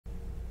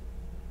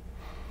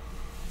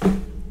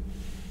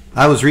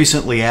I was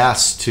recently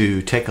asked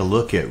to take a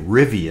look at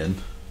Rivian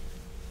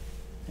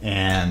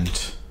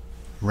and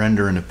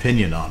render an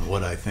opinion on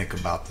what I think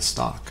about the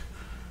stock.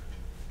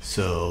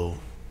 So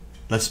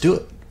let's do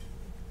it.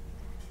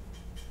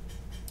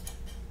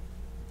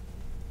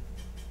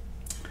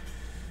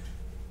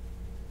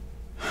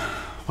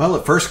 Well,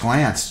 at first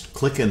glance,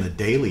 clicking the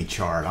daily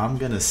chart, I'm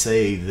going to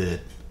say that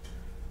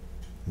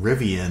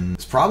Rivian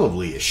is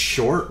probably a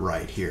short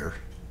right here.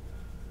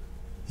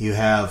 You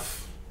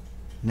have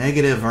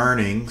negative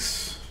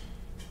earnings.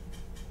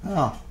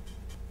 Oh,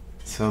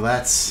 so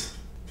that's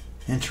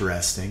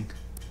interesting.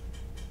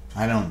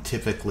 I don't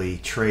typically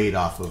trade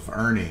off of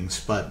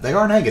earnings, but they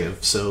are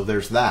negative, so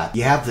there's that.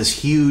 You have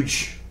this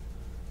huge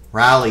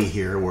rally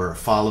here where it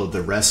followed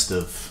the rest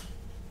of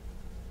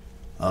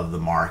the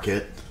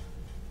market,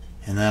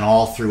 and then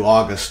all through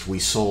August we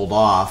sold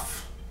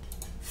off,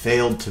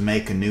 failed to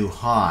make a new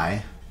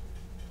high.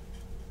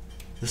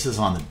 This is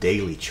on the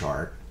daily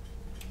chart.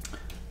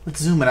 Let's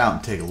zoom it out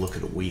and take a look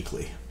at a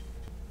weekly.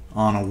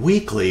 On a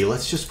weekly,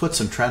 let's just put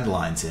some trend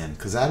lines in,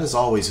 because that is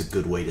always a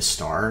good way to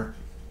start.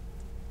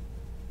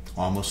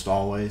 Almost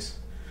always.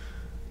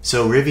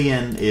 So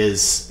Rivian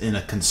is in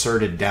a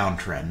concerted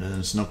downtrend, and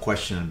there's no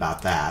question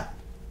about that.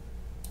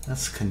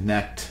 Let's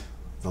connect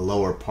the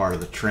lower part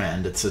of the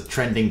trend. It's a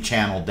trending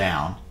channel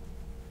down.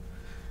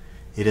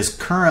 It is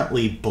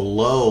currently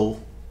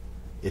below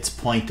its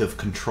point of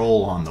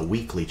control on the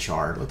weekly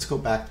chart. Let's go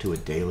back to a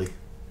daily.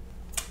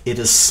 It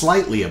is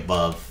slightly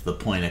above the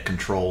point of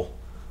control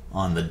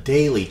on the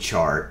daily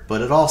chart,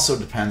 but it also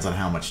depends on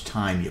how much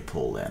time you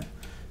pull in.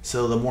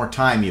 So the more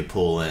time you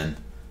pull in,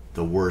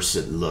 the worse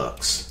it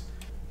looks.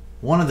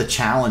 One of the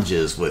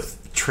challenges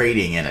with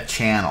trading in a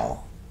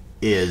channel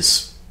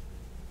is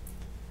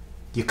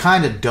you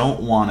kind of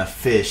don't want to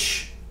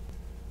fish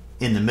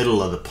in the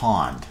middle of the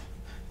pond.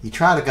 You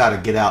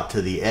gotta get out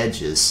to the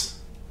edges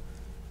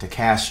to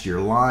cast your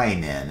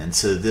line in, and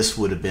so this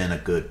would have been a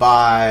good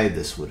buy,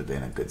 this would have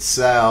been a good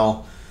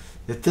sell.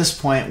 At this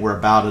point we're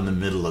about in the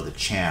middle of the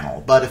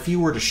channel, but if you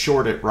were to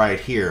short it right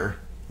here,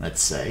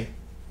 let's say,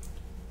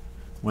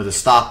 with a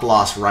stop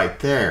loss right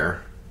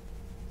there,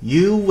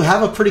 you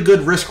have a pretty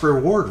good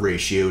risk-reward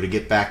ratio to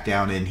get back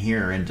down in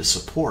here into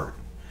support.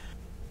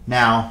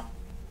 Now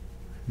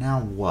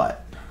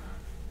what?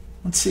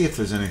 Let's see if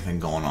there's anything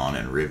going on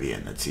in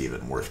Rivian that's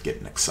even worth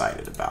getting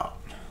excited about.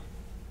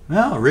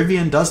 Well,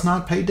 Rivian does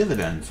not pay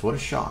dividends. What a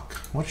shock.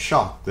 What a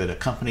shock that a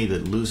company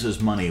that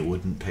loses money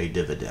wouldn't pay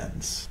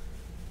dividends.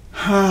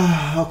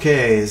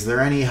 Okay, is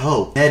there any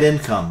hope? Net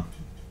income,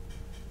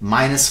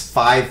 minus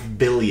 $5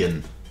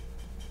 billion.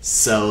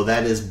 So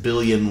that is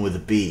billion with a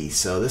B.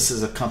 So this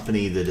is a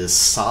company that is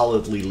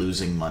solidly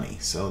losing money.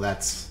 So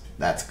that's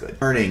good.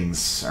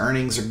 Earnings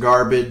are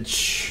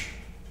garbage.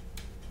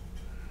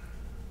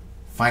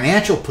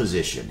 Financial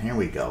position. Here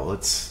we go.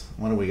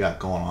 What do we got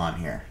going on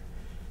here?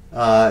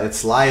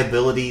 Its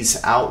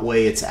liabilities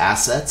outweigh its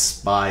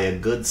assets by a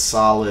good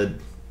solid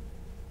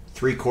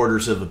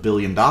 $750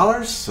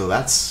 million. So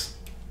that's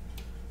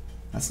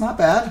not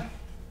bad.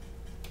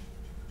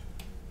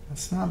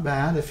 That's not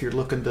bad if you're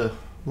looking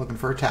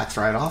for a tax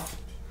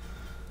write-off.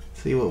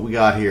 See what we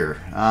got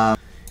here.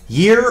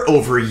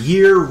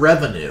 Year-over-year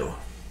revenue.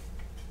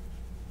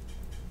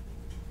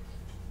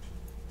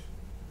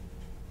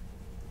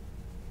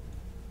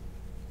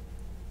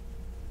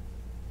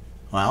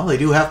 Well, they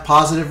do have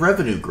positive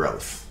revenue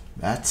growth.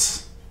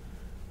 That's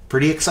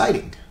pretty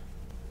exciting.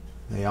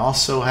 They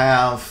also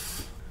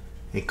have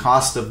a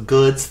cost of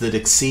goods that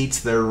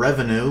exceeds their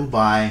revenue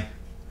by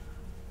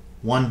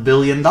 $1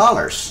 billion.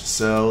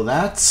 So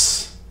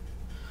that's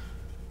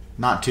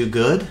not too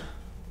good.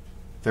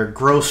 Their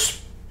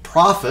gross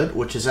profit,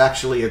 which is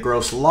actually a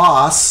gross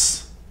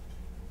loss,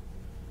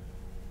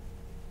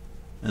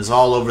 is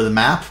all over the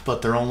map,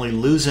 but they're only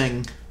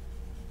losing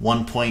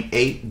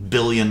 $1.8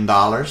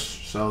 billion.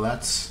 So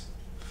that's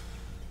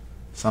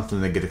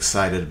something to get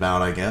excited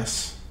about, I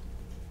guess.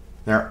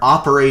 Their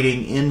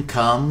operating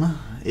income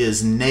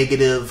is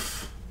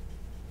negative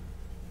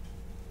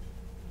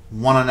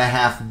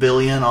 $1.5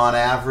 billion on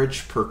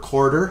average per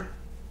quarter.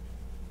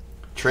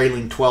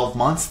 Trailing 12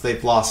 months,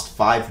 they've lost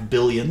 $5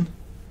 billion.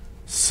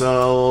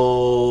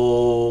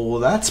 So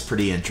that's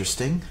pretty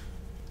interesting.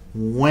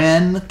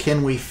 When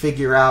can we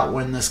figure out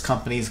when this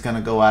company is going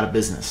to go out of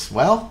business?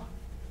 Well,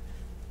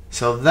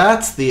 so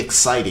that's the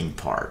exciting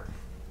part.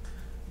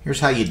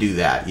 Here's how you do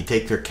that. You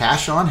take their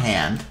cash on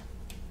hand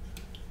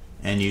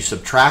and you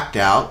subtract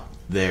out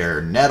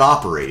their net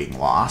operating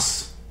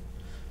loss.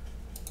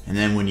 And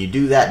then when you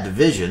do that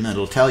division,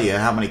 it'll tell you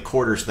how many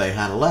quarters they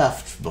had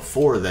left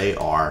before they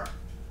are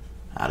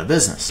out of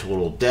business.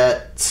 Total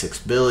debt,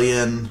 $6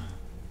 billion.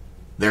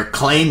 They're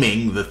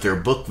claiming that their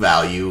book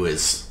value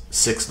is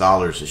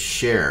 $6 a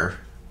share.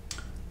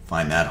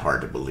 Find that hard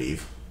to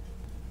believe.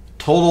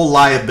 Total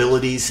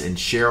liabilities and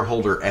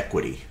shareholder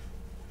equity.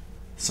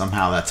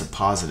 Somehow that's a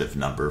positive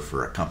number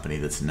for a company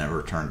that's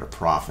never turned a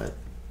profit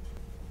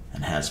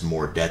and has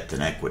more debt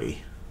than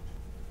equity.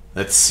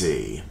 Let's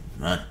see.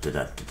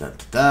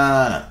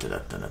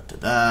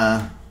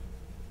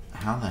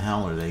 how the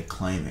hell are they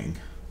claiming?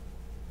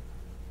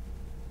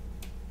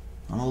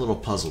 I'm a little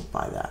puzzled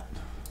by that.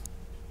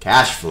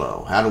 Cash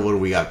flow. What do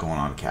we got going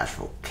on in cash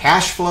flow?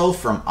 Cash flow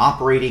from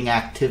operating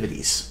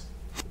activities.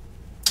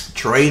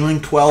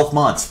 Trailing 12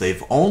 months,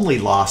 they've only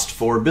lost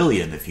 $4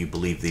 billion if you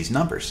believe these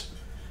numbers.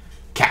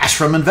 Cash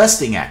from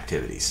investing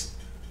activities.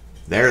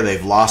 There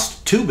they've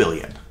lost $2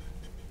 billion.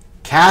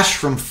 Cash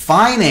from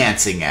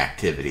financing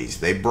activities,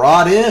 they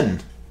brought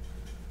in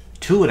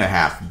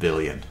 $2.5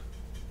 billion.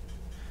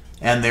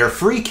 And their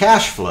free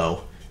cash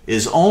flow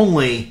is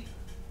only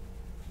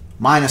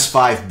minus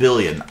 $5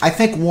 billion. I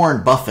think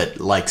Warren Buffett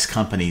likes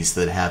companies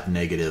that have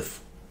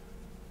negative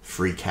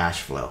free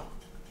cash flow.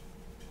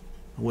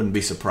 I wouldn't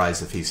be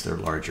surprised if he's their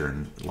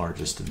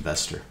largest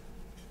investor.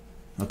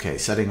 Okay,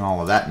 setting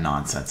all of that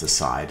nonsense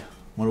aside,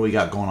 what do we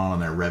got going on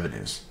their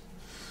revenues?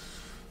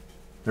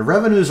 Their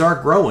revenues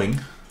are growing,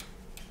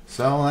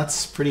 so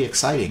that's pretty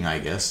exciting, I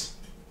guess.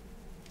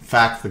 In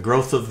fact, the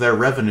growth of their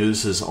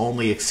revenues is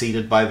only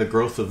exceeded by the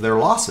growth of their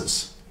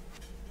losses.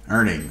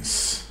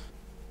 Earnings.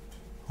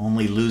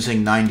 Only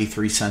losing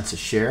 93 cents a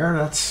share.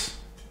 That's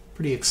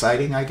pretty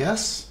exciting, I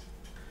guess.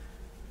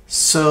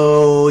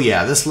 So,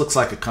 yeah, this looks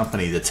like a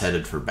company that's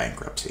headed for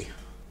bankruptcy.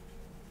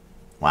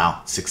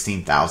 Wow,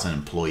 16,000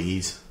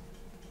 employees.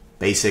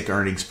 Basic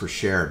earnings per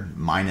share,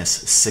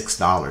 minus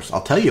 $6.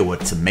 I'll tell you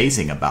what's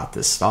amazing about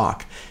this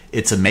stock.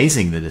 It's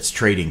amazing that it's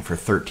trading for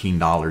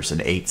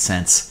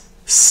 $13.08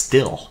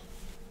 still.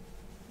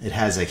 It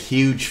has a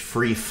huge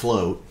free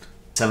float,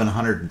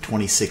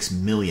 726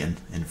 million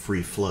in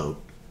free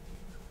float.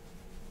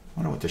 I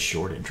wonder what the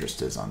short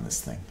interest is on this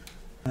thing.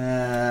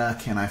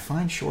 Can I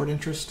find short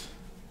interest?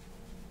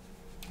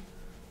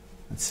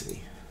 Let's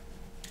see.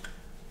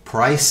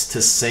 Price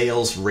to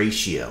sales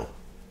ratio.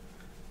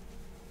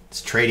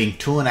 It's trading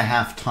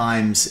 2.5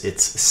 times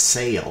its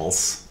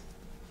sales,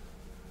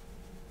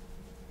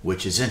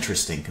 which is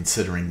interesting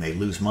considering they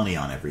lose money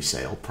on every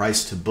sale.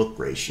 Price to book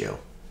ratio.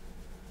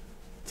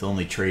 It's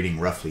only trading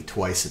roughly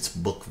twice its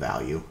book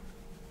value,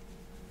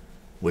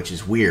 which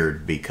is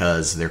weird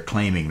because they're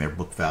claiming their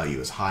book value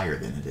is higher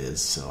than it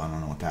is, so I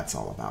don't know what that's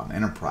all about.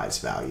 Enterprise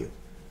value.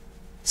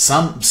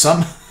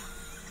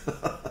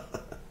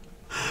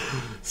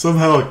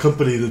 Somehow a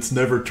company that's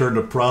never turned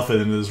a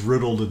profit and is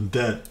riddled in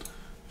debt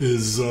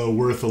is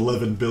worth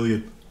 $11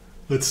 billion.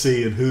 Let's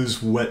see in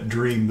whose wet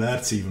dream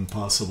that's even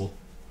possible.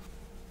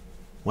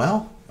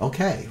 Well,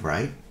 okay,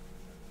 right?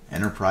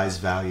 Enterprise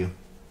value,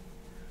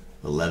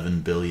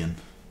 $11 billion.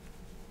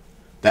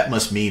 That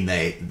must mean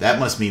they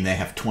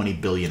have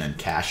 $20 billion in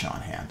cash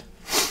on hand.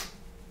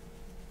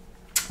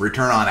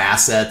 Return on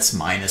assets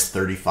minus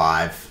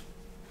 35.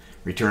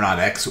 Return on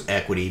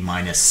equity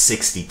minus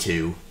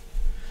 62.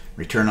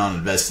 Return on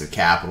invested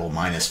capital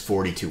minus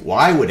 42.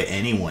 Why would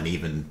anyone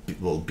even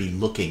be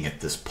looking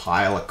at this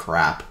pile of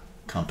crap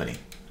company?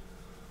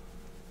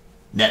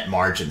 Net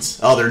margins.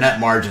 Oh, their net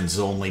margins is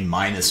only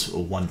minus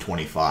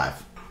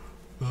 125.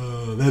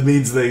 That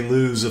means they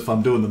lose, if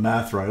I'm doing the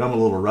math right. I'm a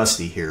little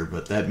rusty here,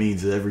 but that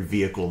means that every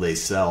vehicle they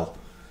sell,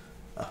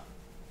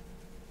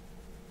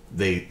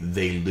 they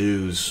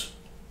lose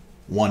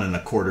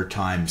 1.25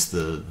 times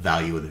the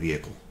value of the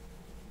vehicle,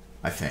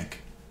 I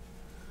think.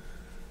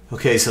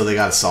 Okay, so they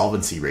got a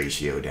solvency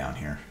ratio down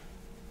here.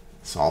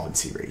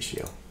 Solvency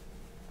ratio.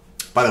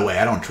 By the way,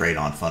 I don't trade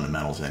on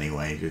fundamentals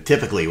anyway.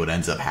 Typically what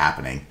ends up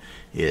happening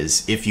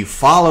is if you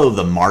follow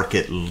the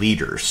market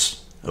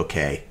leaders,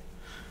 okay,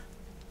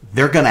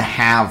 they're going to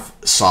have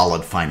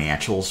solid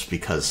financials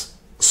because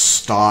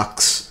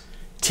stocks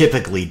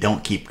typically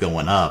don't keep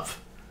going up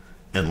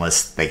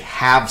unless they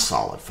have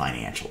solid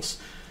financials.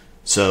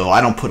 So I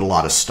don't put a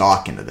lot of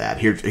stock into that.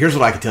 Here's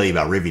what I can tell you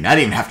about Rivian. I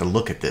didn't even have to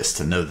look at this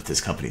to know that this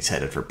company's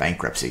headed for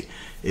bankruptcy.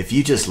 If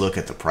you just look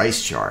at the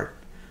price chart,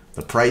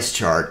 the price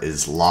chart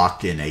is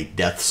locked in a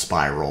death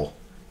spiral,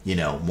 you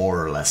know,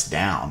 more or less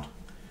down.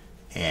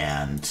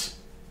 And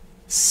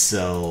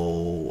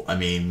so, I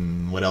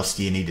mean, what else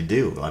do you need to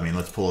do? I mean,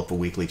 let's pull up a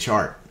weekly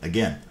chart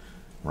again,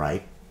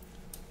 right?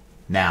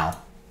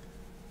 Now,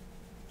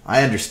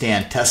 I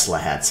understand Tesla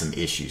had some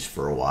issues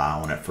for a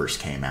while when it first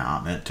came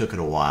out, and it took it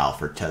a while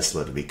for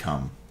Tesla to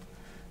become,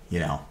 you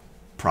know,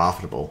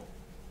 profitable.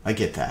 I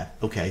get that.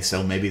 Okay,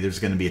 so maybe there's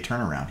going to be a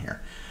turnaround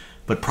here.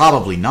 But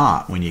probably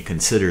not when you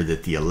consider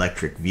that the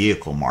electric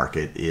vehicle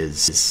market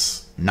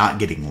is not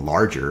getting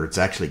larger, it's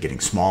actually getting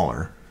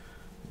smaller.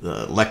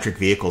 The electric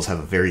vehicles have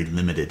a very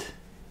limited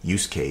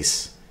use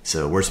case,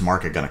 so where's the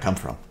market going to come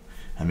from?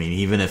 I mean,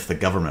 even if the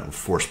government would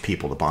force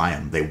people to buy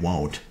them, they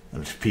won't.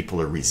 People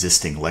are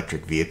resisting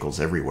electric vehicles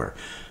everywhere.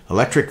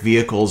 Electric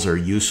vehicles are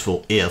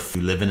useful if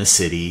you live in a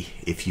city,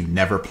 if you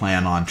never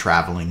plan on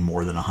traveling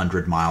more than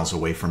 100 miles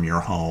away from your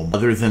home.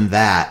 Other than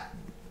that,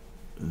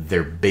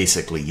 they're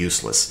basically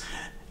useless.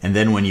 And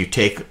then when you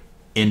take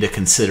into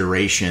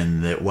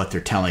consideration that what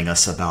they're telling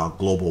us about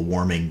global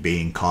warming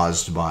being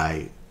caused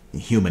by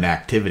human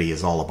activity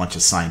is all a bunch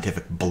of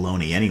scientific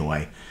baloney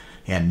anyway,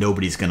 and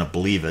nobody's going to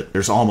believe it,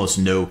 there's almost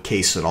no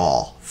case at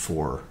all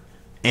for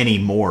any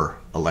more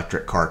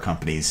electric car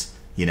companies,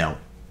 you know,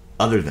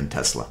 other than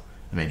Tesla.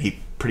 I mean, he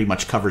pretty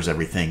much covers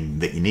everything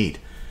that you need.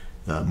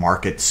 The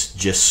market's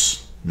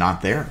just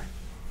not there.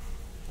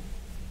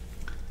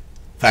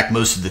 In fact,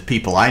 most of the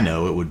people I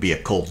know, it would be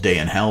a cold day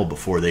in hell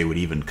before they would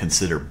even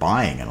consider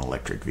buying an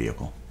electric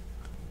vehicle.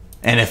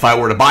 And if I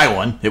were to buy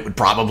one, it would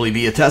probably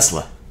be a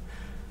Tesla.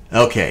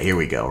 Okay, here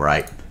we go,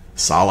 right?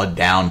 Solid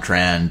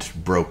downtrend,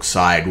 broke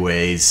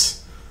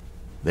sideways.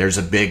 There's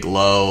a big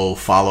low,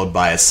 followed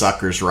by a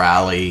sucker's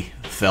rally,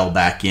 fell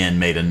back in,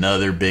 made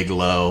another big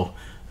low,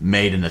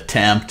 made an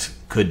attempt,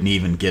 couldn't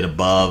even get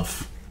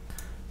above.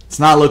 It's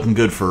not looking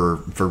good for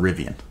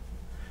Rivian.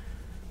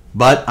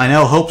 But I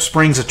know hope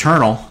springs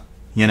eternal,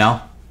 you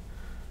know.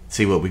 Let's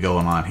see what we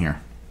going on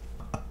here.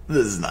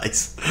 This is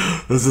nice.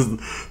 This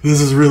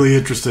is really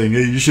interesting.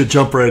 You should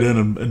jump right in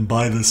and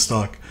buy this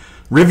stock.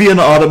 Rivian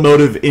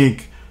Automotive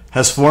Inc.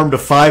 has formed a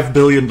 $5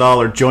 billion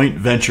joint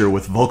venture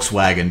with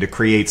Volkswagen to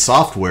create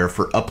software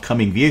for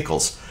upcoming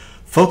vehicles,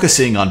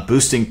 focusing on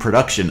boosting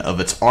production of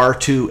its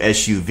R2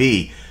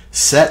 SUV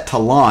set to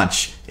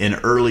launch in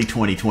early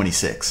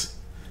 2026.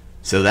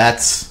 So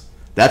that's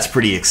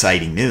pretty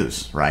exciting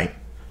news, right?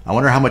 I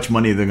wonder how much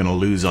money they're going to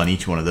lose on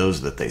each one of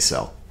those that they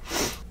sell.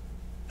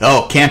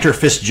 Oh, Cantor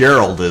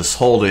Fitzgerald is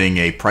holding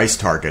a price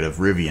target of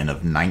Rivian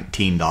of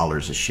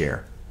 $19 a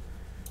share.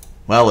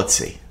 Well, let's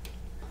see.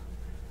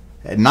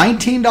 At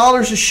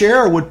 $19 a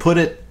share would put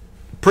it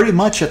pretty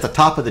much at the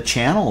top of the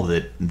channel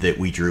that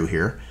we drew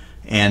here.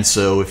 And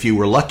so if you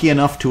were lucky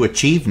enough to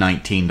achieve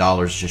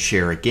 $19 a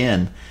share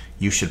again,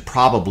 you should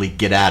probably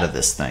get out of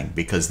this thing,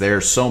 because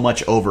there's so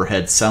much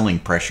overhead selling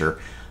pressure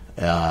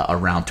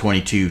around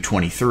 22,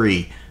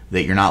 23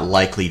 that you're not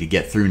likely to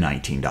get through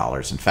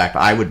 $19. In fact,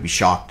 I would be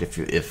shocked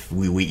if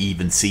we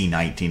even see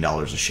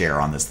 $19 a share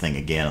on this thing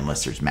again,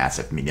 unless there's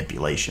massive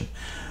manipulation.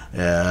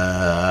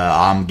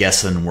 I'm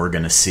guessing we're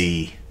going to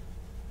see...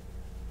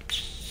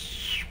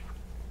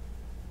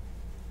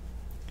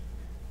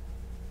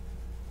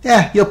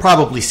 Yeah, you'll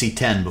probably see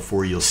 10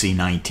 before you'll see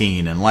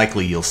 19, and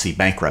likely you'll see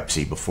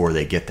bankruptcy before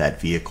they get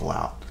that vehicle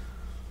out.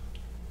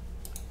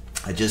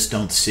 I just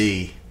don't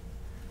see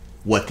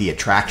what the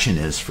attraction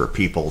is for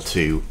people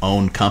to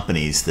own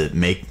companies that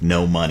make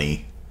no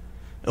money.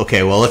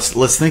 Okay, well,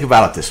 let's think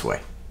about it this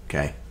way.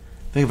 Okay,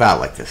 think about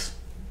it like this.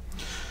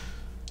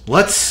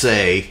 Let's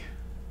say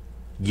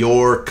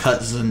your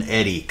cousin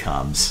Eddie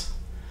comes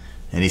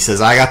and he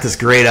says, I got this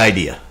great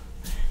idea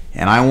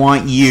and I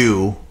want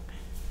you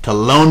to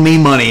loan me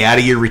money out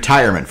of your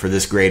retirement for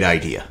this great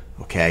idea.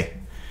 Okay,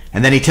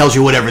 and then he tells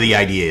you whatever the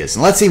idea is,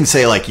 and let's even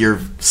say like you're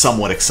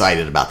somewhat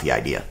excited about the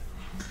idea,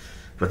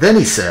 but then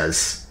he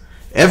says,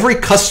 every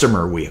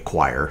customer we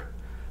acquire,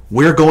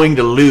 we're going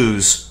to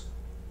lose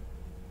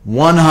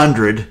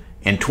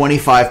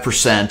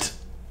 125%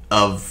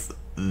 of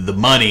the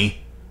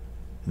money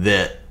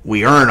that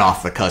we earn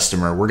off the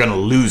customer. We're going to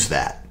lose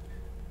that.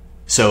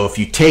 So if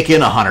you take in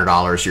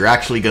 $100, you're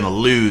actually going to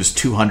lose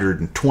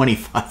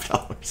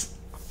 $225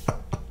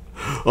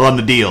 on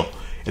the deal.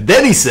 And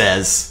then he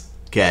says,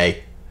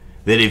 okay,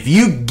 that if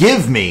you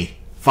give me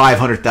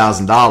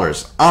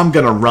 $500,000, I'm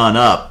going to run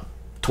up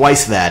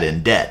twice that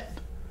in debt.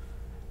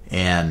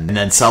 And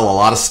then sell a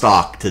lot of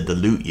stock to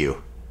dilute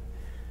you.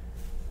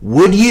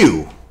 Would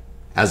you,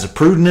 as a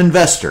prudent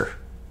investor,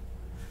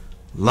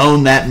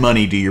 loan that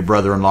money to your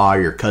brother-in-law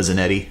or your cousin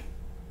Eddie?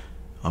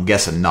 I'm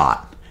guessing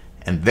not.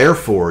 And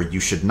therefore, you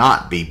should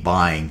not be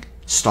buying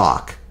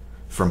stock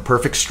from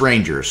perfect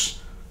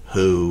strangers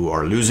who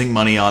are losing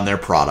money on their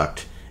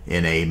product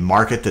in a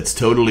market that's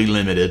totally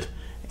limited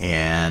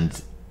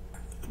and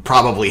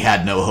probably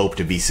had no hope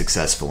to be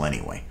successful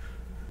anyway.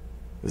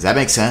 Does that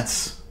make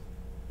sense?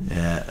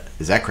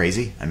 Is that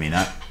crazy? I mean,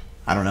 I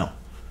don't know.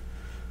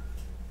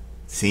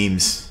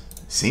 Seems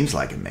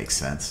like it makes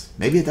sense.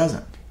 Maybe it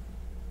doesn't.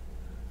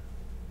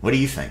 What do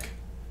you think?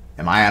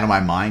 Am I out of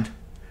my mind?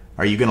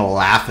 Are you going to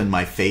laugh in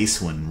my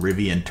face when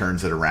Rivian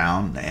turns it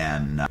around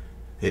and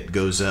it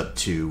goes up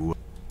to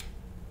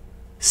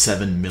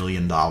 $7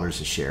 million a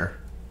share?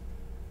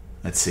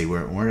 Let's see,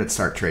 we're going to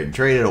start trading.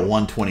 Traded at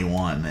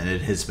 121, and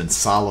it has been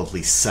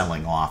solidly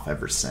selling off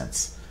ever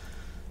since.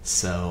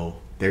 So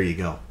there you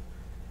go.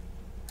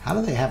 How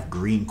do they have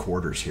green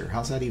quarters here?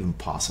 How's that even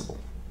possible?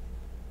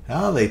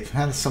 Oh, they've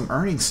had some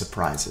earnings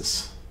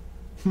surprises.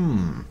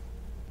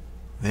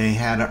 They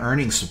had an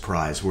earnings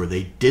surprise where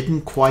they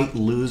didn't quite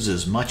lose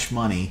as much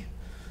money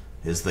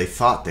as they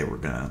thought they were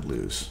going to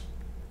lose.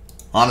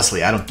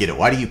 Honestly, I don't get it.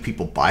 Why do you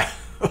people buy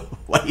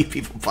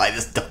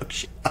this dog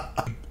shit?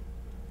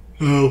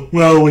 Oh,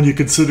 well, when you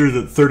consider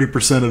that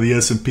 30% of the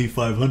S&P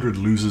 500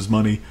 loses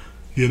money,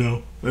 you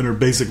know, and are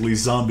basically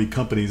zombie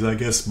companies, I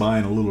guess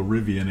buying a little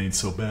Rivian ain't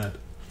so bad.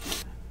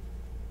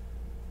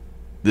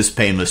 This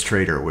painless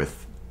trader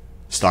with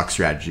Stock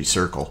Strategy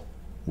Circle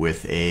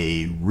with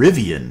a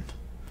Rivian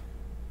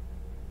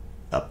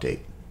update.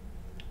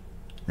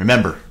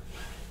 Remember,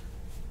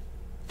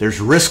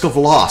 there's risk of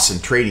loss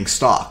in trading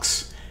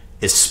stocks,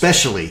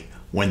 especially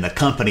when the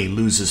company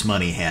loses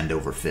money hand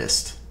over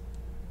fist.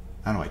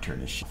 How do I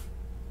turn this shit off?